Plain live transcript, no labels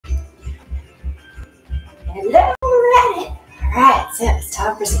Hello, Reddit. Alright, so it's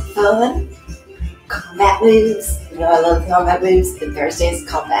time for some fun combat moves. You know I love combat moves, and Thursday is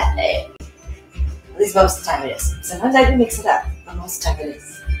combat day. At least most of the time it is. Sometimes I do mix it up, but most of the time it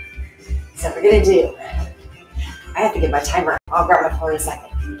is. So we're going to do, I have to get my timer. I'll grab my phone in a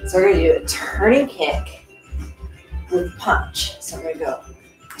second. So we're going to do a turning kick with punch. So we're going to go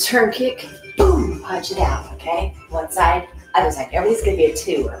turn kick, boom, punch it out, okay? One side, other side. Everything's going to be a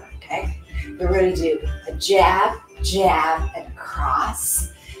two-er, okay? We're going to do a jab, jab, and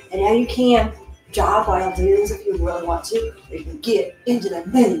cross. And now you can jog while doing this if you really want to, or you can get into the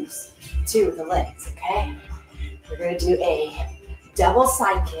moves too with the legs, okay? We're going to do a double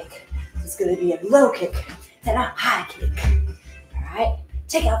side kick. It's going to be a low kick and a high kick. All right?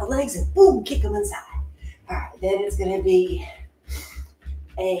 Take out the legs and boom, kick them inside. All right, then it's going to be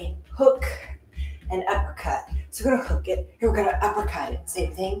a hook and uppercut. So we're going to hook it, here we're going to uppercut it.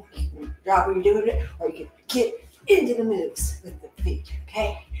 Same thing, you can drop where you're doing it, or you can get into the moves with the feet,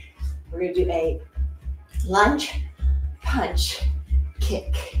 okay? We're going to do a lunge punch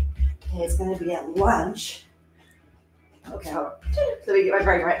kick. Okay, it's going to be a lunge. Okay, hold on. Let me get my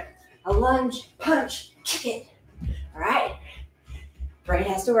brain right. A lunge punch kick. All right? Brain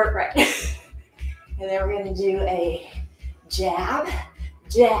has to work right. And then we're going to do a jab,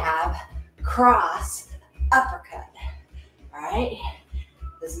 jab, cross, uppercut. All right?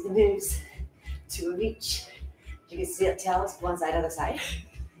 Those are the moves. Two of each. You can see it, tell us one side, other side.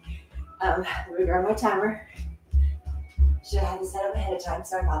 Let me grab my timer. Should have had this set up ahead of time.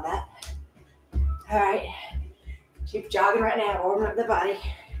 Sorry about that. All right. Keep jogging right now, warming up the body.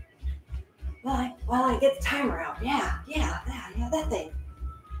 While I get the timer out. Yeah, that thing.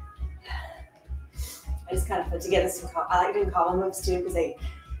 I just kind of put together some, I like doing column moves too, because they're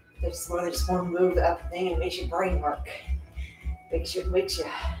just one move up thing, and it makes your brain work. Makes you wake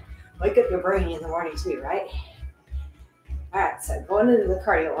up your brain in the morning too, right? All right, so going into the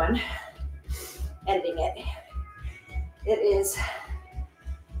cardio one, ending it. It is,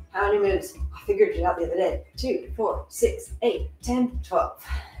 how many moves? I figured it out the other day. 2, 4, 6, 8, 10, 12.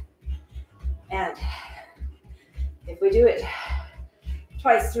 And if we do it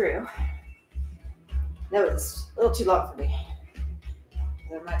twice through, that was a little too long for me.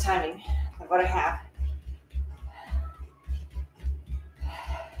 My timing of what I have.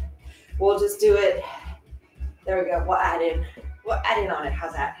 We'll just do it. There we go. We'll add in on it.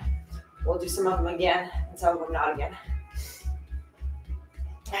 How's that? We'll do some of them again and some of them not again.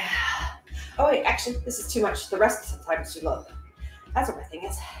 Oh wait, actually, this is too much. The rest of the time is too low. That's what my thing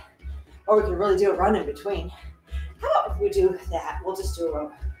is. Or we can really do a run in between. How about if we do that? We'll just do a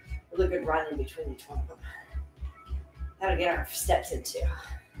really good run in between each one of them. That'll get our steps in too.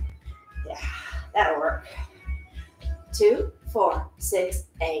 Yeah, that'll work. 2, 4, 6,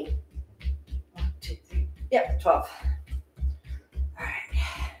 8. 1, 2, 3. Yep, 12. All right.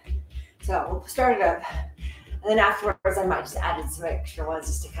 So we'll start it up. And then afterwards, I might just add in some extra ones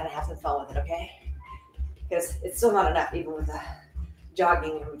just to kind of have some fun with it, okay? Because it's still not enough, even with the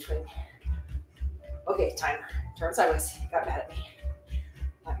jogging in between. Okay, timer. Turn sideways. Got mad at me.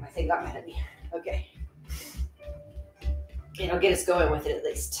 My thing got mad at me. Okay. It'll get us going with it at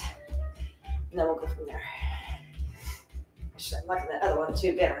least. And then we'll go from there. Actually, I'm liking that other one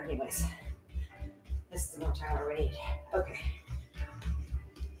too better anyways. This is the more timer we need. Okay.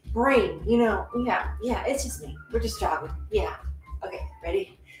 Brain, yeah, it's just me. We're just jogging. Yeah. Okay,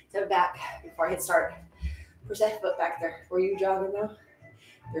 ready? Step back before I hit start. Push that foot back there. Were you jogging though?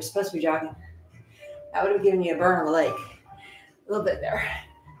 You're supposed to be jogging. That would have given you a burn on the leg. A little bit there.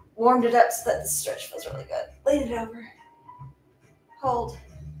 Warmed it up so that the stretch feels really good. Lean it over. Hold.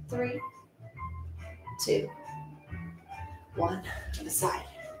 3, 2, 1. To the side.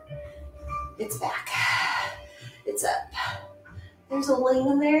 It's back. It's up. There's a lean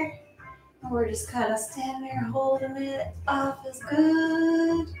in there. And we're just kind of standing there holding it. Oh, feels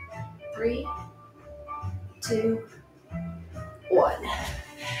good. 3, 2, 1.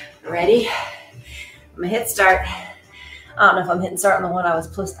 Ready? I'm gonna hit start. I don't know if I'm hitting start on the one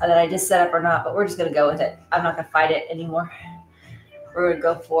that I just set up or not, but we're just gonna go with it. I'm not gonna fight it anymore. We're gonna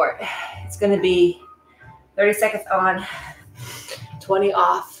go for it. It's gonna be 30 seconds on, 20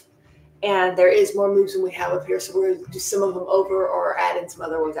 off. And there is more moves than we have up here, so we're gonna do some of them over or add in some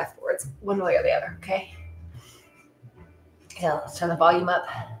other ones afterwards, one way or the other, okay? Yeah, let's turn the volume up.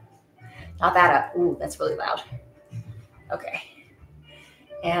 Not that up. Ooh, that's really loud. Okay.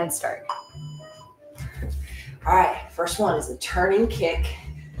 And start. All right, first one is a turning kick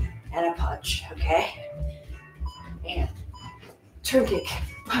and a punch, okay? And turn kick,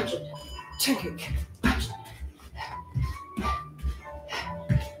 punch it, turn kick, punch it.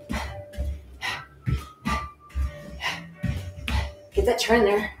 Get that turn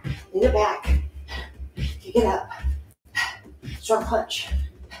there. Lean it back. Kick it up. Strong punch.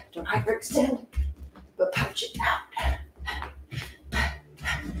 Don't hyperextend, but punch it out.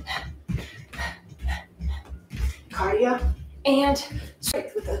 Cardio and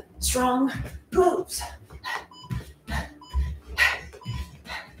strength with the strong moves.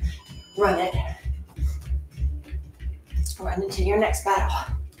 Run it. Run into your next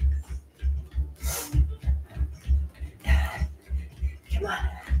battle. Come on.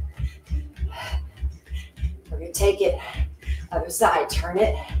 We're going to take it other side, turn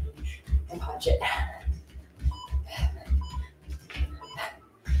it, and punch it.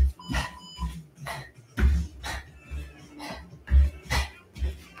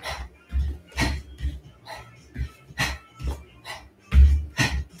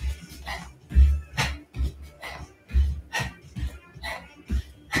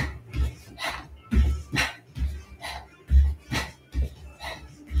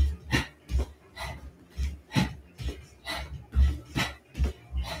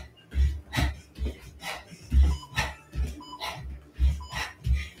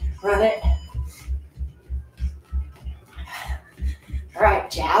 Run it. All right,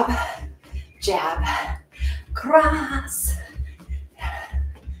 jab, jab, cross.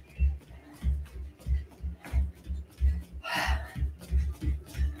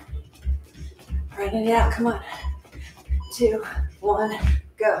 Running it out, come on. 2, 1,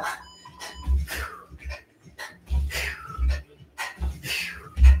 go.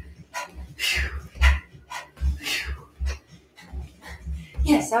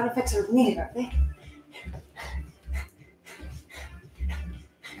 Yeah, sound effects are needed, aren't they?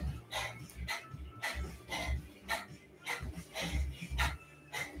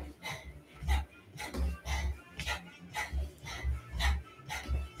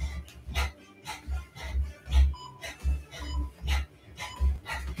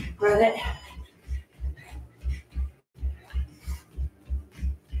 Run it.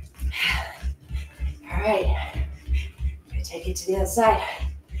 All right. Take it to the other side.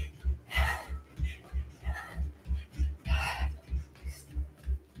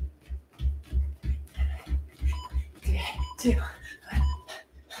 3, 2, 1.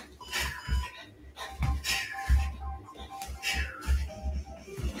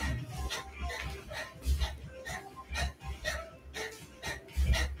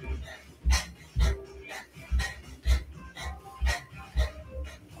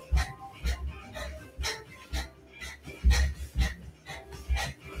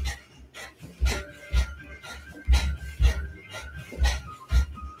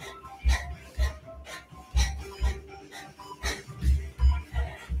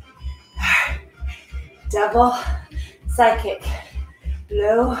 Double side kick,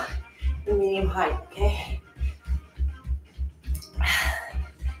 low and medium height, okay?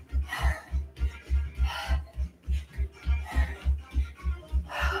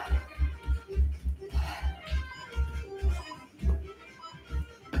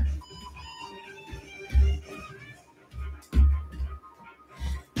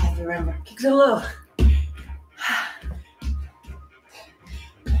 Have to remember, kick so low.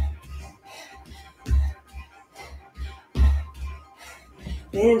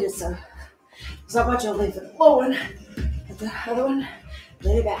 And just not much I'll leave the low one, but the other one,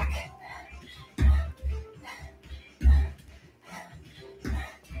 lay it back.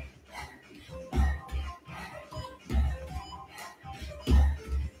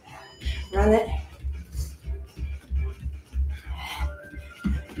 Run it.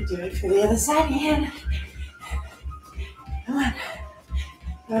 Do it for the other side again. Come on.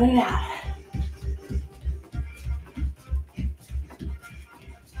 Run it out.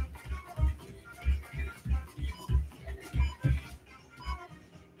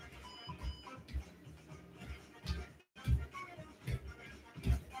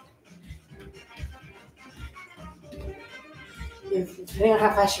 Depending on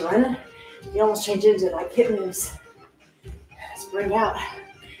how fast you're running, you almost change into like hip moves. Spring out.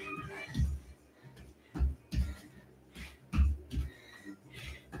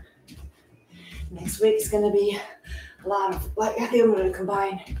 Next week is going to be a lot of, like, I think I'm going to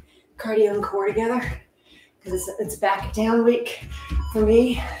combine cardio and core together because it's back down week for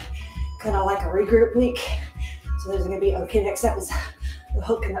me, kind of like a regroup week. So there's going to be, okay, next up is the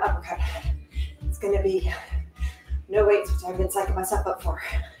hook and the uppercut. It's going to be no weights, which I've been psyching myself up for.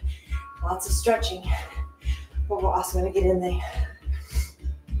 Lots of stretching, but we're also going to get in the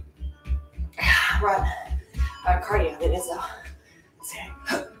run cardio. That is a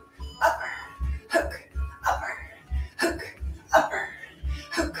hook, upper, hook, upper, hook, upper,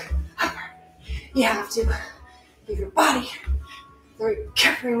 hook, upper. You have to give your body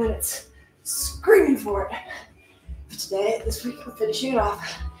 3 minutes screaming for it. But today, this week, we're finishing it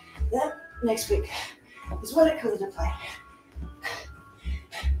off. Then next week is when it comes into play.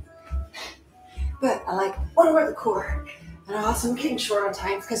 But I want to work the core. And I also am getting short on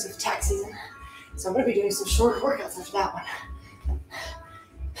time because of tax season. So I'm going to be doing some shorter workouts after that one.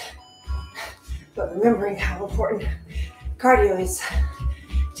 But remembering how important cardio is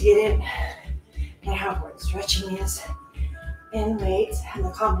to get in and how important stretching is and weights and the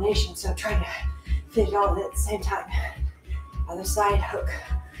combination. So I'm trying to fit it all in at the same time. Other side, hook,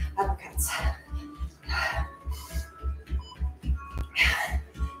 uppercuts.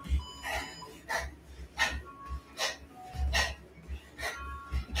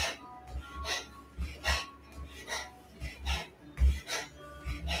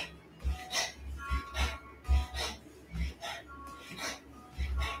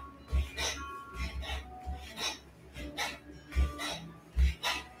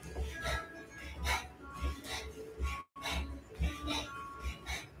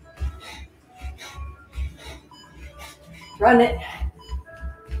 Run it.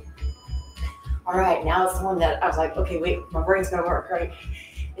 All right, now it's the one that I was like, okay, wait, my brain's gonna work, right?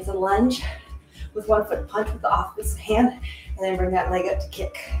 It's a lunge with 1 foot punch with the opposite hand, and then bring that leg up to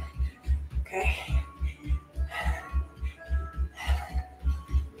kick. Okay.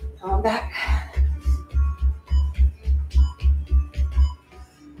 Come back.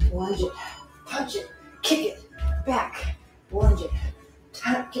 Lunge it, punch it, kick it, back, lunge it,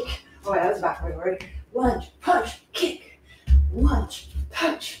 kick. Oh, wait, that was backward, right? Lunge, punch, kick. Lunge,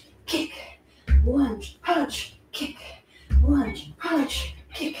 punch, kick. Lunge, punch, kick. Lunge, punch,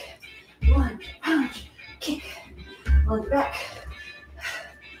 kick. Lunge, punch, kick. Lunge back.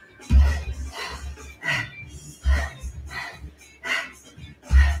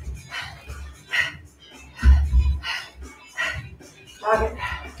 Jog it.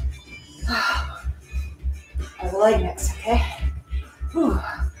 Have a leg next, okay? Whew.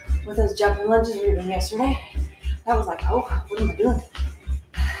 With those jumping lunges we were doing yesterday, that was like, oh, what am I doing?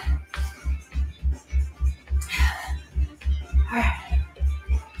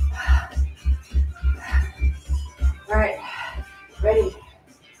 All right, ready,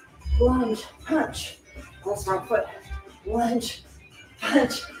 lunge, punch, that's right foot, lunge,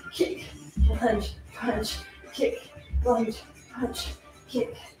 punch, kick, lunge, punch, kick, lunge, punch,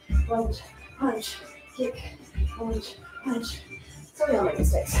 kick, lunge, punch, kick, lunge, punch. So we all make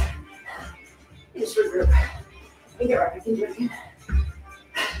mistakes. You just regroup and get right back into it again.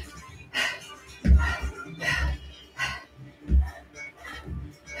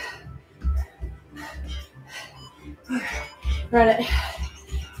 Run it.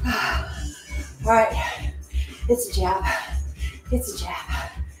 All right. It's a jab. It's a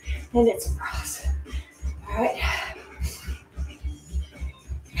jab. And it's a cross. All right.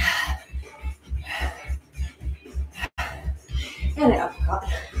 And an uppercut.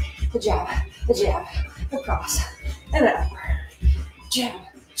 The jab. The jab. The cross. And an upper. Jab.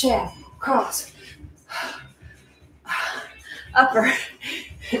 Jab. Cross. Upper.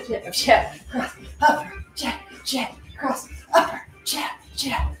 Jab. Jab. Cross. Upper. Jab. Jab. Cross. Upper. Jab.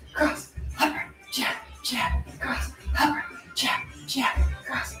 Jab. Cross. Upper. Jab. Jab. Cross. Upper. Jab. Jab.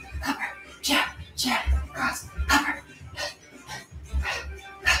 Cross. Upper. Jab. Jab. Cross. Upper.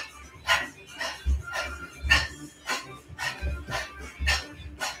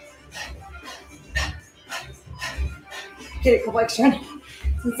 Get a couple extra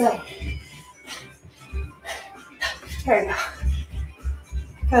inside. There we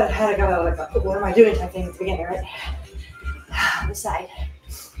go. Had to go like a, what am I doing type thing at the beginning, right? On the side.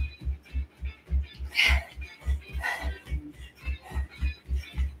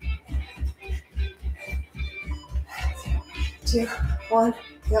 Two, one,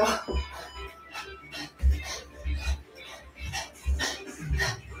 go.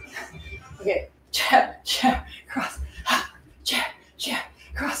 Okay, jab, jab, cross, upper, jab, jab,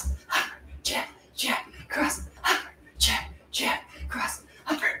 cross, upper, jab, jab, cross, upper, jab, jab, cross,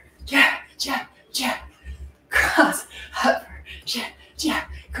 upper, jab, jab, jab, cross, upper, jab, jab,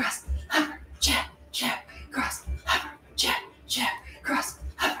 cross, upper, jab, jab, cross, upper, jab, jab, cross,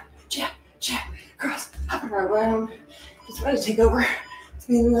 upper, jab, jab, cross, upper. Right, just ready to take over. It's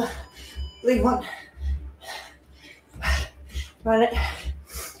been the lead one. Run it.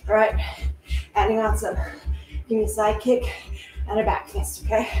 All right. Adding on some, give me a side kick and a back fist,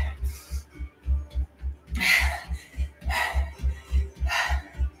 okay?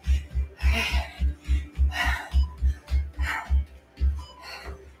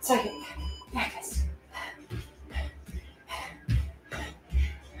 Side kick, back fist.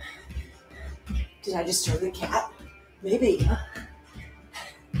 Did I just stir the cat? Maybe, huh?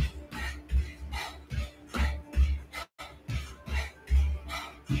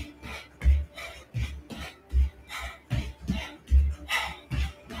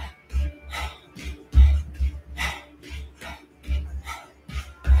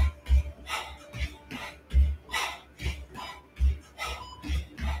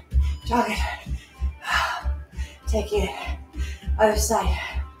 Jog it. Take it. Other side.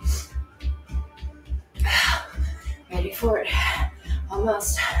 Ready for it.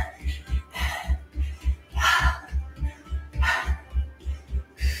 Almost.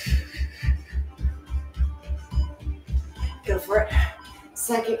 Go for it.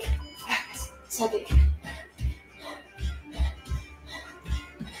 Second. Second.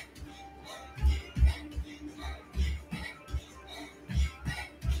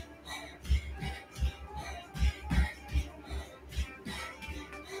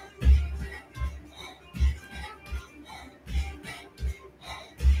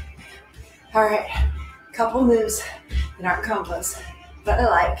 All right, couple moves that aren't combos, but I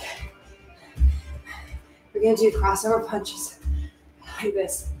like. We're gonna do crossover punches like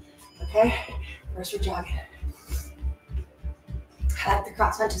this, okay? First we're jogging. I like the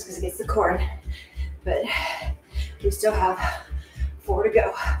cross punches because it gets the cord, but we still have 4 to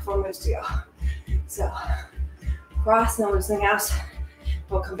go, 4 moves to go. So cross, and then we'll do something else.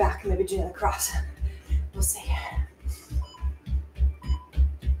 We'll come back and maybe do another cross. We'll see.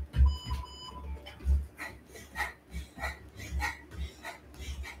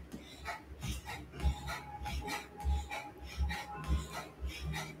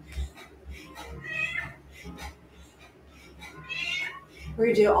 We're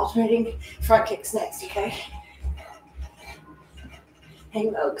gonna do alternating front kicks next, okay?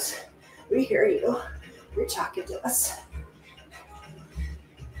 Hey, folks, we hear you. You're talking to us.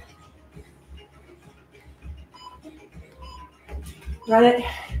 Run it.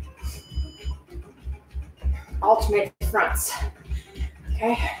 Alternate fronts,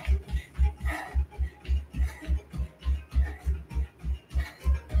 okay?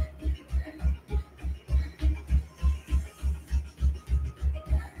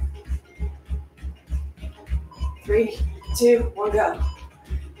 Three, 2, 1, go.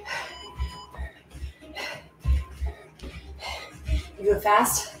 You go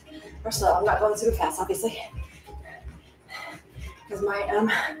fast or slow? I'm not going super fast, obviously, because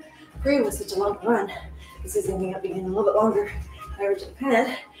my free was such a long run. This is ending up being a little bit longer than I originally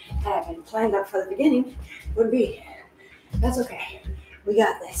planned. Had I been planned up for the beginning, would be. That's okay. We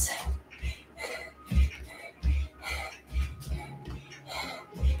got this.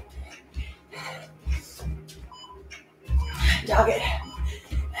 Jog it.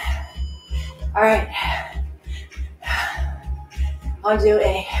 All right. I'll do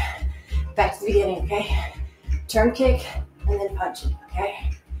a back to the beginning, okay? Turn kick and then punch it,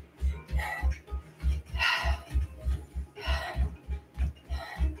 okay?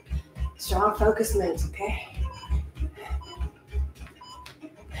 Strong focus moves, okay?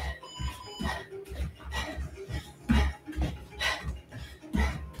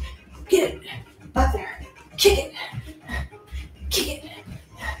 Get it. Up there. Kick it. Kick it.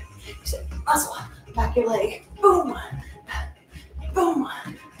 Muscle. Back your leg. Boom. Boom.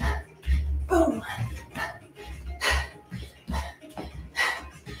 Boom.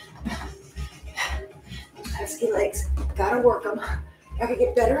 Pesky legs. Gotta work them. Gotta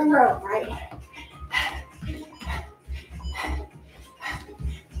get better and grow, right?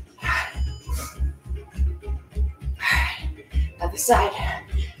 Other side.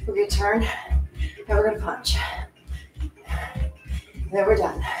 We're gonna turn and we're gonna punch. And then we're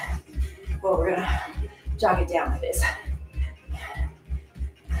done. Well, we're gonna jog it down like this.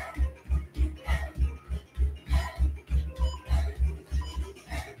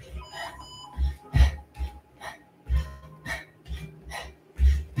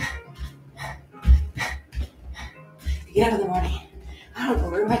 Get up in the morning. I don't know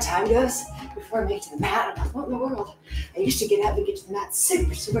where my time goes before I make it to the mat. I'm like, what in the world? I used to get up and get to the mat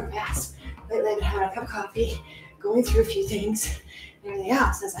super, super fast. Lately, I've been having a cup of coffee, going through a few things, and everything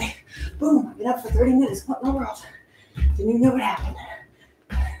else. It's like, boom, I've been up for 30 minutes. What in the world? Didn't even know what happened.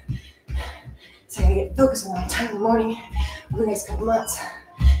 So I gotta get focused on my time in the morning over the next couple months.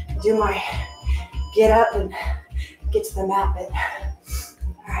 Do my get up and get to the mat bit.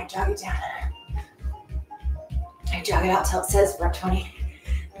 All right, jog it down. I jog it out till it says for 20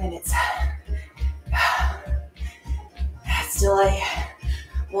 minutes. Still a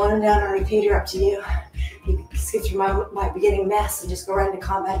one and down and repeater, up to you. You can skip through my beginning mess and just go right into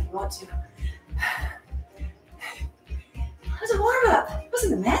combat if you want to. It was a warm up. It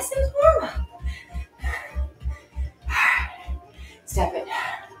wasn't a mess, it was warm up. Step it.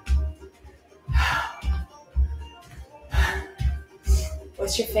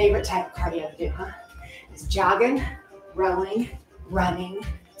 What's your favorite type of cardio to do, huh? It's jogging, rowing, running,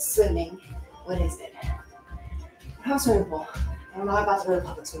 swimming. What is it? I have a swimming pool. I'm not about to go to the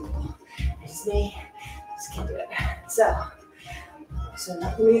public swimming pool. It's just me. Just can't do it. So, So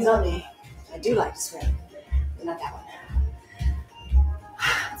not the knees on me. I do like to swim, but not that one.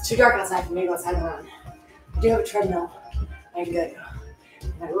 It's too dark outside for me to go outside and run. I do have a treadmill. I can go.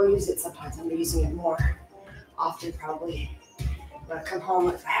 And I will use it sometimes. I'm using it more often probably when I come home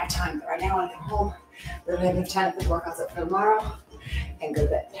if I have time. But right now when I come home, I don't have enough time to put workouts up for tomorrow and go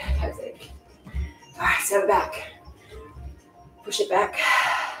to bed. Type thing. All right, set it back. Push it back.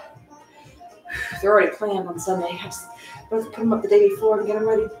 They're already planned on Sunday. I just put them up the day before and get them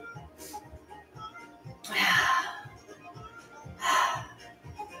ready.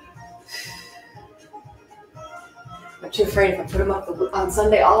 I'm too afraid if I put them up on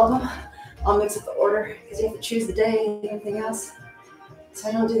Sunday, all of them, I'll mix up the order because you have to choose the day and everything else. So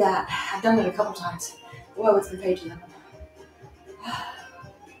I don't do that. I've done it a couple times. Whoa, it's been pages of them.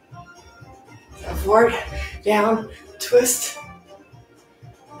 So forward, down, twist.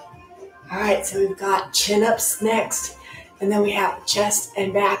 All right, so we've got chin-ups next, and then we have chest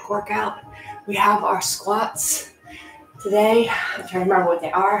and back workout. We have our squats today. I'm trying to remember what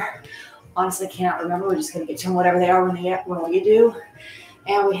they are. Honestly, cannot remember. We're just going to get to them whatever they are when we do.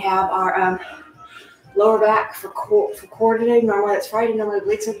 And we have our lower back for core today. Normally it's Friday. Normally the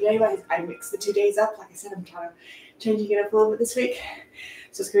obliques are today, but I mixed the 2 days up. Like I said, I'm kind of changing it up a little bit this week.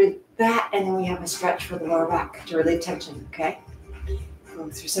 So it's going to be that, and then we have a stretch for the lower back to relieve tension, okay? Go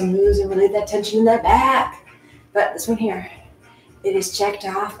through some moves and relieve that tension in that back. But this one here, it is checked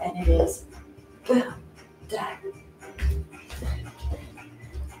off, and it is boom, done.